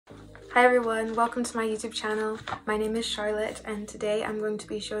Hi everyone, welcome to my YouTube channel. My name is Charlotte and today I'm going to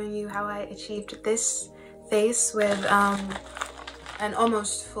be showing you how I achieved this face with an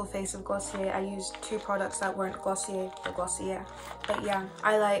almost full face of Glossier. I used two products that weren't Glossier for Glossier. But yeah,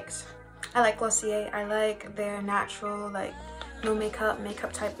 I like Glossier. I like their natural, like no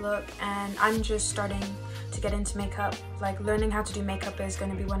makeup type look, and I'm just starting to get into makeup. Like learning how to do makeup is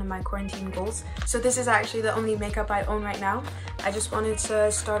going to be one of my quarantine goals. So this is actually the only makeup I own right now. I just wanted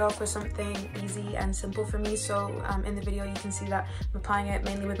to start off with something easy and simple for me. So in the video you can see that I'm applying it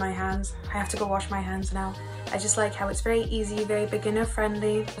mainly with my hands. I have to go wash my hands now. I just like how it's very easy, very beginner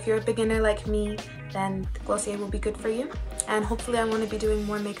friendly. If you're a beginner like me, then Glossier will be good for you. And hopefully I want to be doing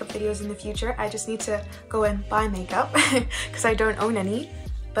more makeup videos in the future. I just need to go and buy makeup because I don't own any.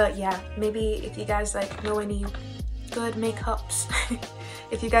 But yeah, maybe if you guys like know any good makeups,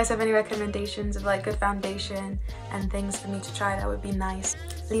 if you guys have any recommendations of like good foundation and things for me to try, that would be nice.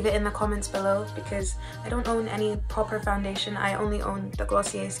 Leave it in the comments below because I don't own any proper foundation. I only own the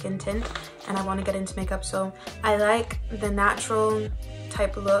Glossier Skin Tint and I want to get into makeup, so I like the natural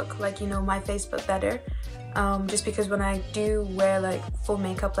type look, like, you know, my face but better. Just because when I do wear like full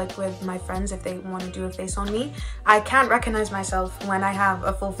makeup, like with my friends, if they want to do a face on me, I can't recognize myself when I have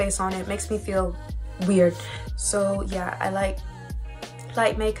a full face on. It makes me feel weird. So yeah, I like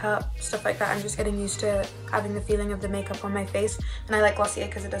light makeup, stuff like that. I'm just getting used to having the feeling of the makeup on my face, and I like Glossier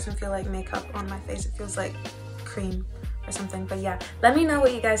because it doesn't feel like makeup on my face. It feels like cream or something. But yeah, let me know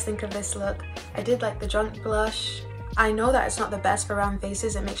what you guys think of this look. I did like the junk blush. I know that it's not the best for round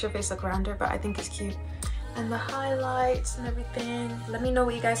faces, it makes your face look rounder, but I think it's cute. And the highlights and everything. Let me know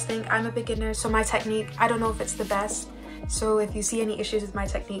what you guys think. I'm a beginner, so my technique, I don't know if it's the best. So if you see any issues with my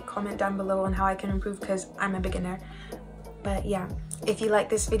technique, comment down below on how I can improve because I'm a beginner. But yeah, if you like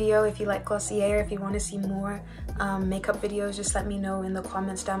this video, if you like Glossier, if you want to see more makeup videos, just let me know in the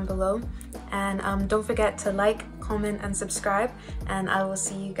comments down below. And don't forget to like, comment, and subscribe. And I will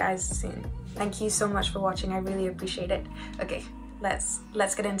see you guys soon. Thank you so much for watching. I really appreciate it. Okay, let's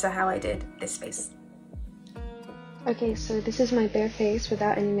get into how I did this face. Okay, so this is my bare face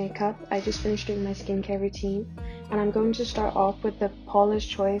without any makeup. I just finished doing my skincare routine, and I'm going to start off with the Paula's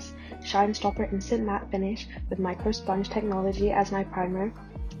Choice Shine Stopper Instant Matte Finish with Micro Sponge Technology as my primer.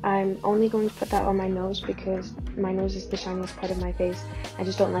 I'm only going to put that on my nose because my nose is the shiniest part of my face. I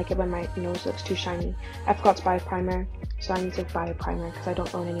just don't like it when my nose looks too shiny. I forgot to buy a primer, so I need to buy a primer because I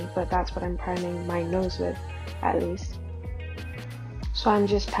don't own any, but that's what I'm priming my nose with, at least. So I'm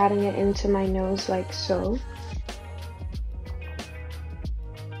just patting it into my nose like so.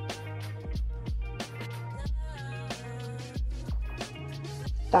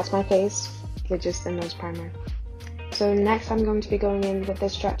 That's my face with just the nose primer. So next I'm going to be going in with the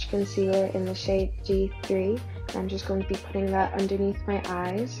stretch concealer in the shade G3. I'm just going to be putting that underneath my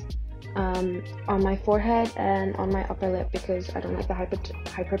eyes, on my forehead, and on my upper lip because I don't like the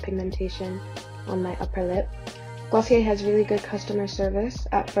hyperpigmentation on my upper lip. Glossier has really good customer service.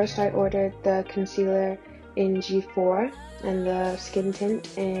 At first I ordered the concealer in G4 and the skin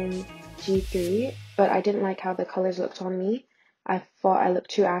tint in G3, but I didn't like how the colors looked on me. I thought I looked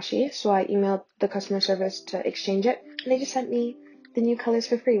too ashy, so I emailed the customer service to exchange it, and they just sent me the new colors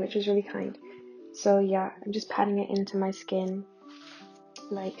for free, which was really kind. So yeah, I'm just patting it into my skin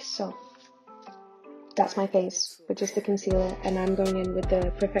like so. That's my face with just the concealer, and I'm going in with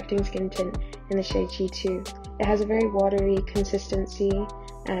the Perfecting Skin Tint in the shade G2. It has a very watery consistency,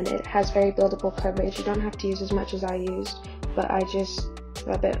 and it has very buildable coverage. You don't have to use as much as I used, but I just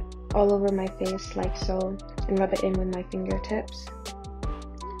rub it all over my face like so, and rub it in with my fingertips.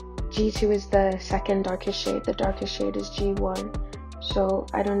 G2 is the second darkest shade. The darkest shade is G1. So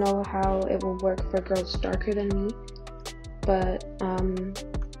I don't know how it will work for girls darker than me, but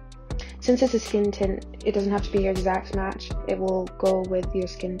since it's a skin tint, it doesn't have to be your exact match. It will go with your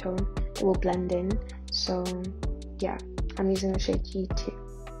skin tone. It will blend in. So yeah, I'm using the shade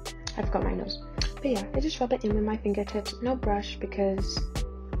G2. I forgot my nose. But yeah, I just rub it in with my fingertips. No brush because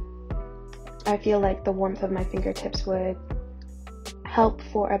I feel like the warmth of my fingertips would help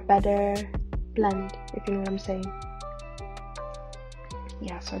for a better blend, if you know what I'm saying.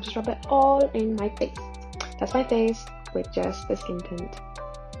 Yeah, so I just rub it all in my face. That's my face with just the skin tint.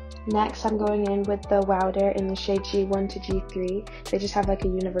 Next, I'm going in with the Wowder in the shade G1 to G3. They just have like a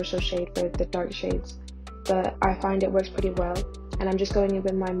universal shade for the dark shades, but I find it works pretty well. And I'm just going in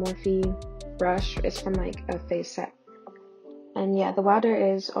with my Morphe brush. It's from like a face set. And yeah, the Wowder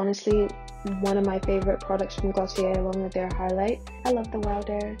is honestly one of my favorite products from Glossier along with their highlight. I love the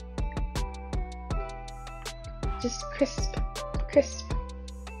Wowder. Just crisp.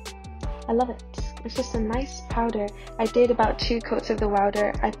 I love it. It's just a nice powder. I did about 2 coats of the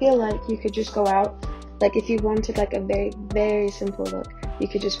Wowder. I feel like you could just go out, like if you wanted like a very, very simple look, you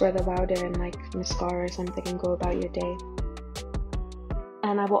could just wear the Wowder and like mascara or something and go about your day.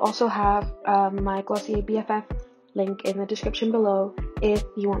 And I will also have my Glossier BFF link in the description below. If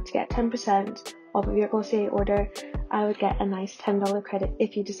you want to get 10% off of your Glossier order, I would get a nice $10 credit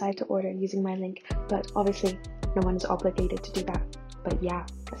if you decide to order using my link, but obviously no one is obligated to do that. But yeah,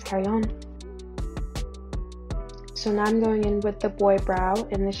 let's carry on. So now I'm going in with the Boy Brow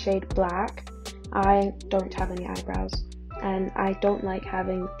in the shade Black. I don't have any eyebrows, and I don't like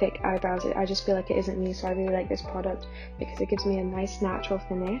having thick eyebrows. I just feel like it isn't me, so I really like this product because it gives me a nice natural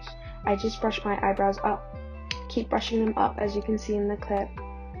finish. I just brush my eyebrows up, keep brushing them up as you can see in the clip,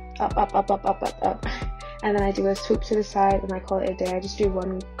 up, up, up, up, up, up, up, and then I do a swoop to the side and I call it a day. I just do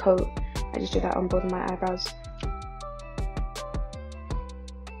 1 coat. I just do that on both of my eyebrows.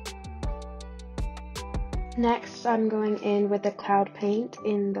 Next, I'm going in with the Cloud Paint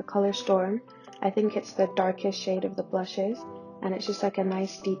in the color Storm. I think it's the darkest shade of the blushes, and it's just like a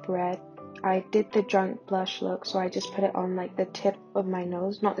nice deep red. I did the drunk blush look, so I just put it on like the tip of my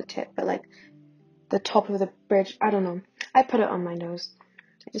nose. Not the tip, but like the top of the bridge. I don't know. I put it on my nose.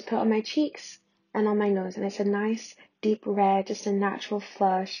 I just put it on my cheeks and on my nose, and it's a nice deep red, just a natural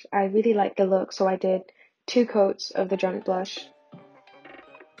flush. I really like the look, so I did 2 coats of the drunk blush.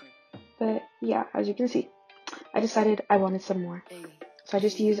 But yeah, as you can see, I decided I wanted some more. So I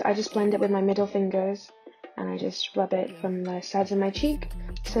just blend it with my middle fingers, and I just rub it from the sides of my cheek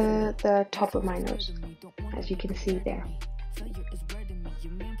to the top of my nose, as you can see there.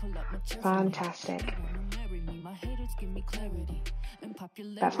 Fantastic.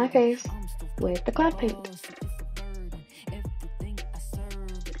 That's my face with the Cloud Paint.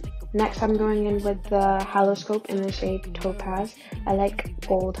 Next, I'm going in with the Haloscope in the shade Topaz. I like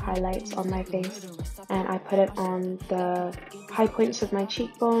gold highlights on my face, and I put it on the high points of my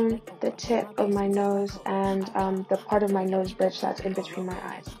cheekbone, the tip of my nose, and the part of my nose bridge that's in between my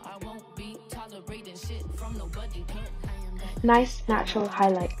eyes. Nice natural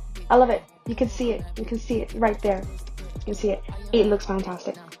highlight. I love it. You can see it. You can see it right there. You can see it. It looks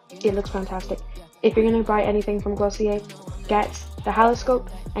fantastic. It looks fantastic. If you're going to buy anything from Glossier, get the Haloscope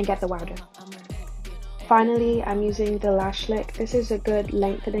and get the Wowder. Finally, I'm using the Lash Slick. This is a good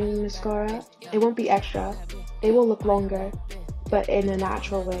lengthening mascara. It won't be extra. They will look longer, but in a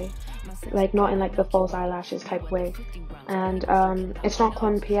natural way. Like not in like the false eyelashes type way. And it's not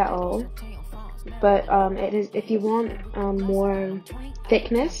clumpy at all. But it is, if you want more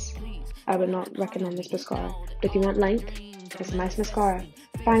thickness, I would not recommend this mascara. But if you want length, it's a nice mascara.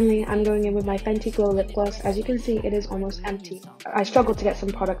 Finally, I'm going in with my Fenty Glow Lip Gloss. As you can see, it is almost empty. I struggled to get some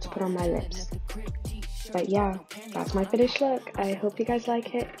product to put on my lips. But yeah, that's my finished look. I hope you guys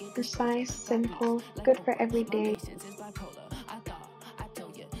like it. It's nice, simple, good for every day.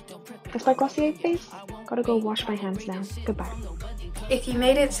 That's my Glossier face. Gotta go wash my hands now. Goodbye. If you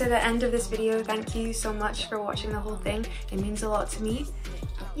made it to the end of this video, thank you so much for watching the whole thing. It means a lot to me.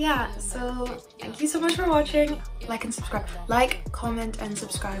 Yeah, so thank you so much for watching. Like and subscribe. Like, comment, and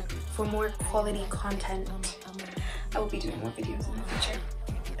subscribe for more quality content. I will be doing more videos in the future.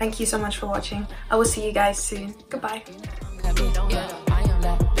 Thank you so much for watching. I will see you guys soon. Goodbye.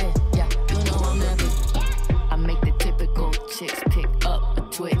 I make the typical chicks pick up a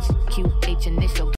twitch. QH initial.